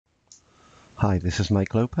Hi, this is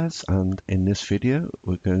Mike Lopez, and in this video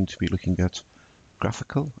we're going to be looking at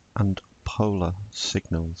graphical and polar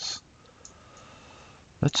signals.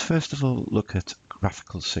 Let's first of all look at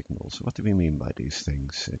graphical signals. What do we mean by these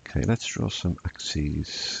things? Okay, let's draw some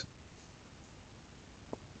axes.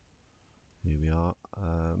 Here we are.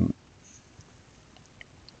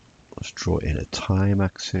 Let's draw in a time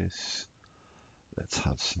axis. Let's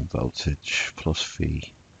have some voltage plus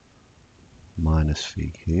V, minus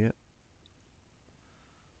V here.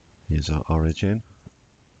 Here's our origin,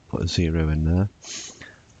 put a 0 in there,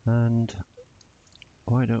 and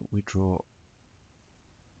why don't we draw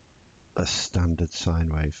a standard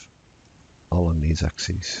sine wave along these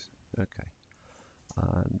axes? Okay,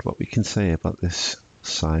 and what we can say about this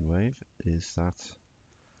sine wave is that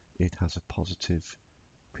it has a positive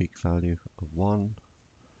peak value of 1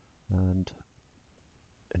 and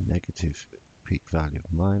a negative peak value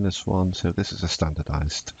of -1, so this is a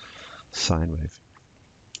standardized sine wave.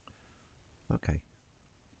 Okay,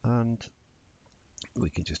 and we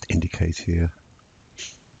can just indicate here,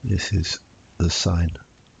 this is the sine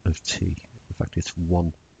of t. In fact, it's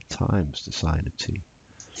 1 times the sine of t.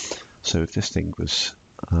 So if this thing was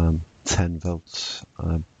 10 volts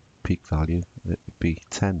peak value, it would be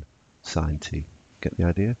 10 sine t. Get the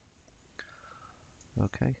idea?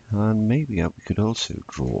 Okay, and maybe we could also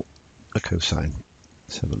draw a cosine.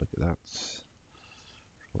 Let's have a look at that.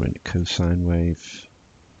 Drawing a cosine wave.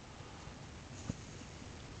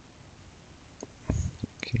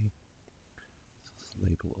 Okay, let's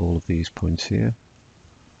label all of these points here.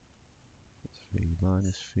 That's V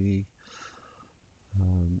minus V.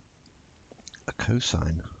 A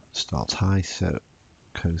cosine starts high, so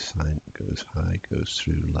cosine goes high, goes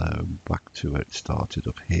through low, back to where it started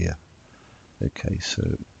up here. Okay,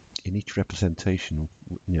 so in each representation,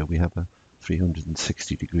 we have a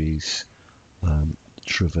 360 degrees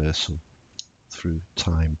traversal through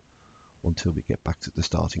time until we get back to the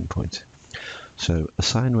starting point. So a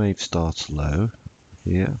sine wave starts low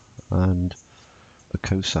here, and a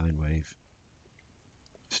cosine wave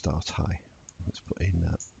starts high. Let's put in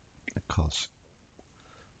a cos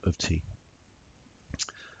of t.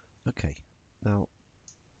 Okay, now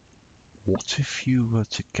what if you were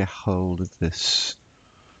to get hold of this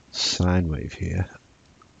sine wave here,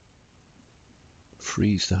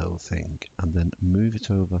 freeze the whole thing, and then move it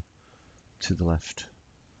over to the left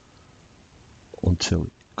until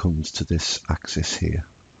it comes to this axis here?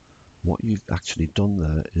 What you've actually done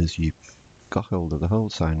there is you've got hold of the whole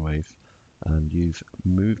sine wave and you've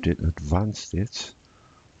moved it, advanced it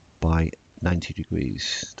by 90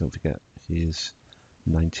 degrees. Don't forget, here's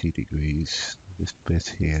 90 degrees. This bit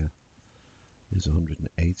here is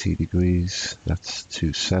 180 degrees. That's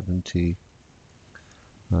 270.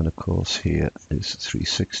 And of course here is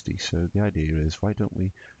 360. So the idea is, why don't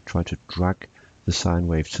we try to drag the sine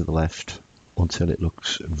wave to the left until it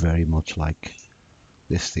looks very much like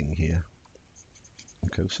this thing here,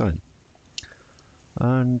 cosine.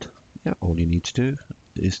 And yeah, all you need to do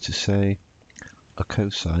is to say a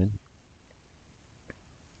cosine,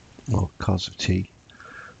 or cos of t,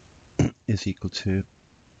 is equal to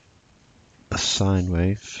a sine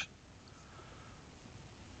wave,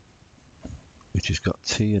 which has got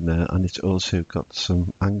t in there, and it's also got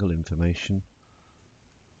some angle information,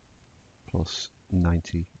 plus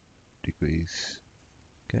 90 degrees.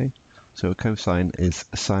 Okay, so a cosine is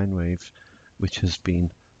a sine wave which has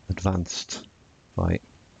been advanced by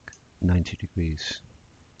 90 degrees.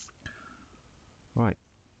 Right,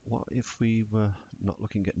 what if we were not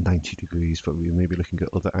looking at 90 degrees, but we were maybe looking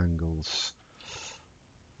at other angles?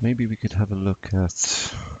 Maybe we could have a look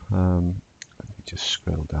at, let me just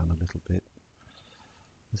scroll down a little bit.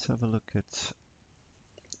 Let's have a look at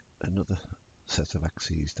another set of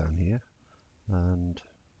axes down here, and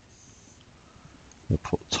we'll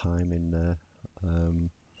put time in there.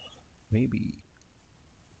 Maybe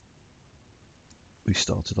we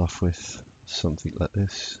started off with something like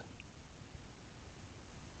this.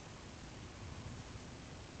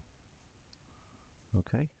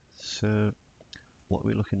 Okay, so what are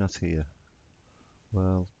we looking at here?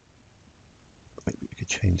 Well, maybe we could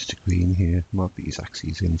change to green here, mark these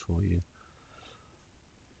axes in for you.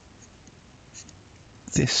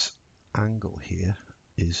 This angle here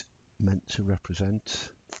is meant to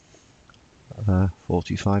represent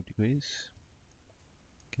 45 degrees.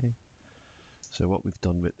 Okay, so what we've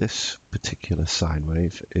done with this particular sine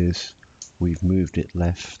wave is we've moved it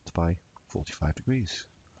left by 45 degrees.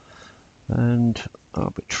 And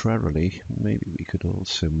arbitrarily, maybe we could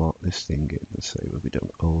also mark this thing in and say, well, we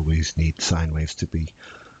don't always need sine waves to be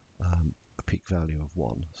a peak value of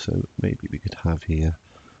 1. So maybe we could have here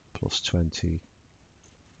plus 20,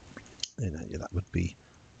 that would be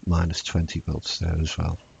minus 20 volts there as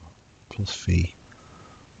well. Plus V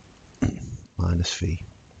minus V.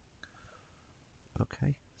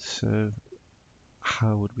 Okay, so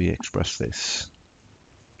how would we express this?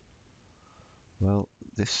 Well,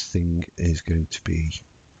 this thing is going to be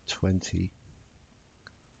 20.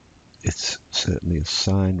 It's certainly a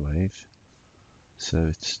sine wave, so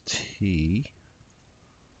it's T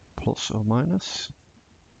plus or minus.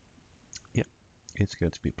 Yep, it's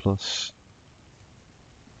going to be plus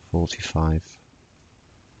 45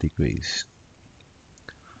 degrees.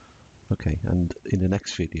 Okay, and in the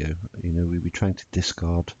next video, we'll be trying to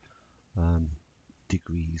discard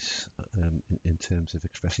degrees in terms of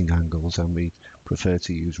expressing angles, and we prefer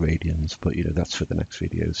to use radians, but that's for the next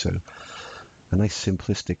video. So a nice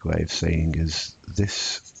simplistic way of saying is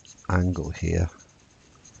this angle here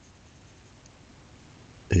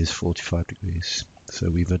is 45 degrees. So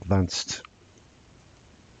we've advanced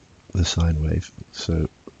the sine wave, so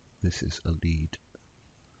this is a lead.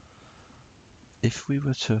 If we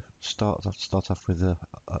were to start off with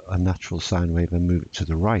a natural sine wave and move it to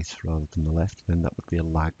the right rather than the left, then that would be a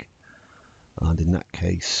lag. And in that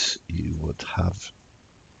case, you would have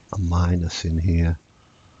a minus in here,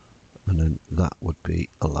 and then that would be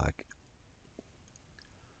a lag.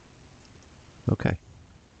 Okay.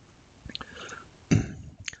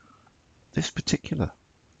 This particular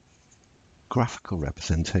graphical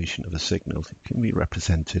representation of a signal can be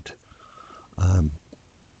represented,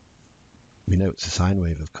 we know it's a sine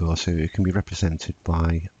wave, of course, so it can be represented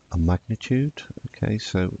by a magnitude. Okay,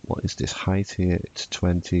 so what is this height here? It's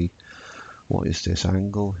 20. What is this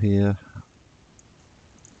angle here?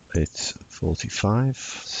 It's 45.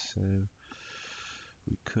 So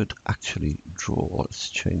we could actually draw, let's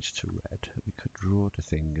change to red. We could draw the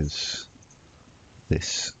thing as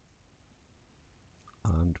this.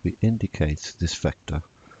 And we indicate this vector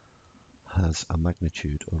has a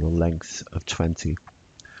magnitude or a length of 20.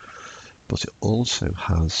 But it also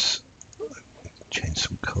has, change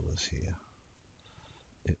some colors here,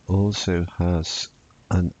 it also has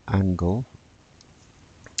an angle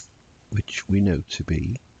which we know to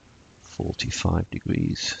be 45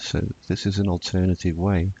 degrees. So this is an alternative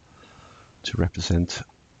way to represent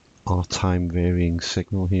our time varying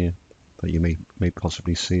signal here that you may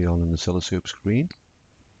possibly see on an oscilloscope screen.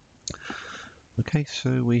 Okay,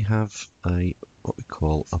 so we have what we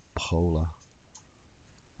call a polar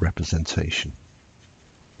representation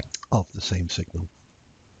of the same signal.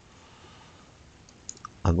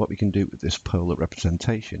 And what we can do with this polar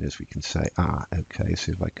representation is we can say, okay,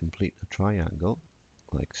 so if I complete a triangle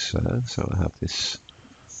like so, so I have this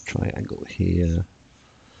triangle here,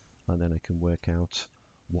 and then I can work out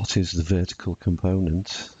what is the vertical component.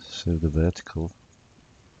 So the vertical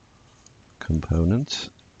component,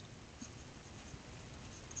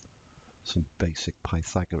 some basic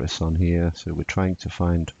Pythagoras on here. So we're trying to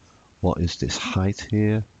find what is this height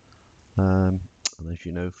here. And as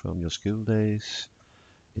you know from your school days,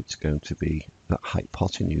 it's going to be that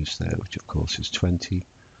hypotenuse there, which of course is 20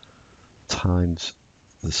 times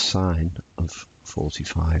the sine of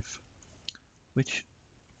 45, which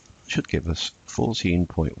should give us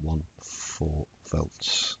 14.14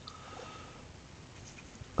 volts.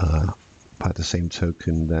 By the same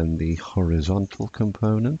token, then the horizontal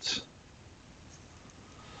component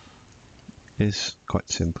is quite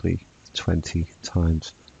simply 20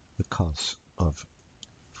 times the cos of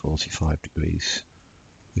 45 degrees,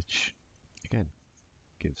 which again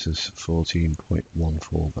gives us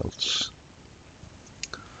 14.14 volts.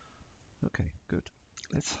 Okay, good.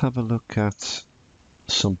 Let's have a look at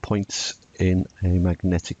some points in a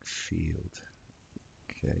magnetic field.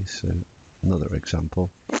 Okay, so another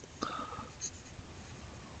example.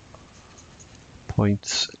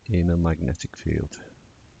 Points in a magnetic field.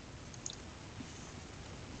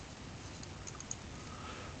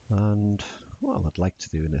 And what I'd like to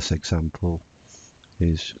do in this example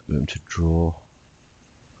is going to draw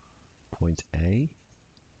point A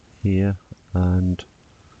here and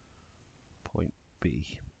point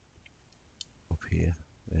B up here.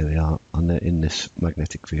 There they are, and they're in this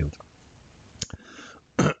magnetic field,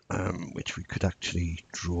 which we could actually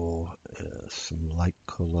draw some light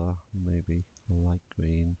color, maybe a light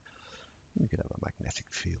green. We could have a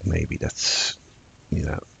magnetic field maybe that's,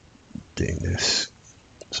 doing this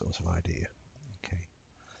sort of idea. Okay,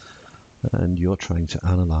 and you're trying to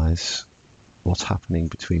analyze what's happening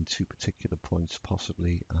between two particular points,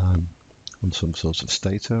 possibly on some sort of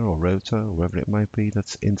stator or rotor or wherever it might be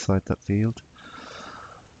that's inside that field.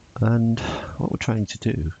 And what we're trying to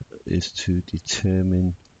do is to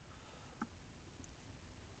determine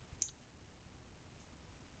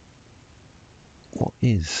what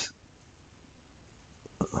is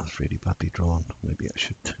that's really badly drawn. Maybe I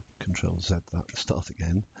should Control Z that and start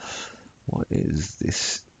again. What is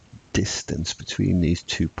this distance between these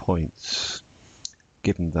 2 points,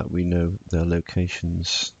 given that we know their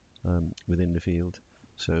locations within the field?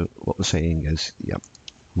 So what we're saying is, yeah,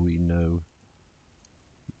 we know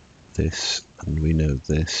this and we know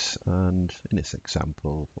this, and in this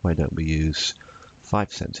example, why don't we use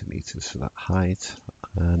 5 centimeters for that height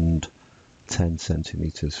and 10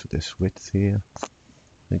 centimeters for this width here.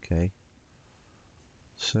 Okay,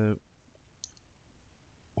 so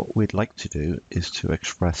what we'd like to do is to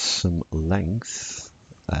express some length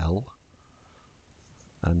L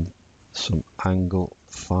and some angle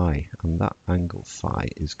phi, and that angle phi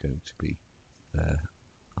is going to be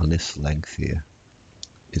on this length here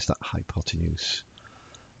is that hypotenuse.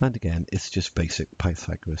 And again, it's just basic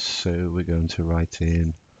Pythagoras, so we're going to write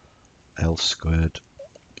in L squared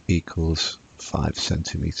equals 5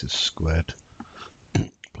 centimeters squared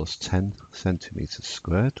plus 10 centimeters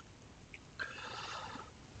squared.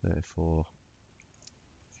 Therefore,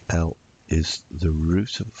 L is the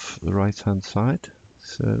root of the right-hand side,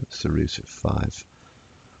 so it's the root of 5.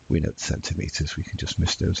 We know centimeters, we can just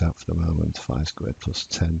miss those out for the moment. 5 squared plus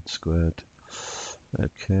 10 squared.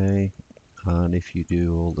 Okay, and if you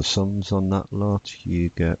do all the sums on that lot, you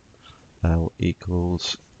get L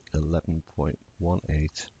equals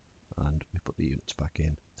 11.18, and we put the units back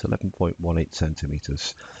in. It's 11.18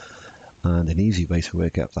 centimeters. And an easy way to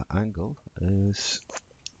work out that angle is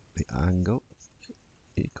the angle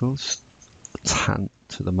equals tan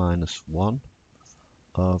to the minus 1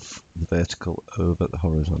 of the vertical over the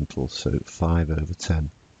horizontal, so 5 over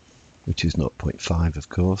 10, which is 0.5 of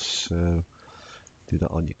course. So do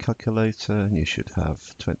that on your calculator and you should have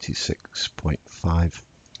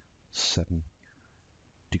 26.57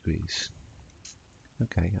 degrees.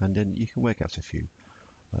 Okay, and then you can work out a few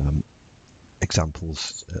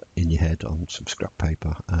examples in your head on some scrap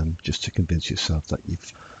paper, just to convince yourself that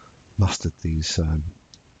you've mastered these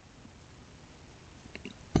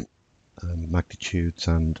magnitudes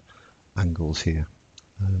and angles here.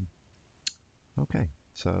 Okay,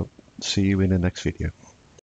 so see you in the next video.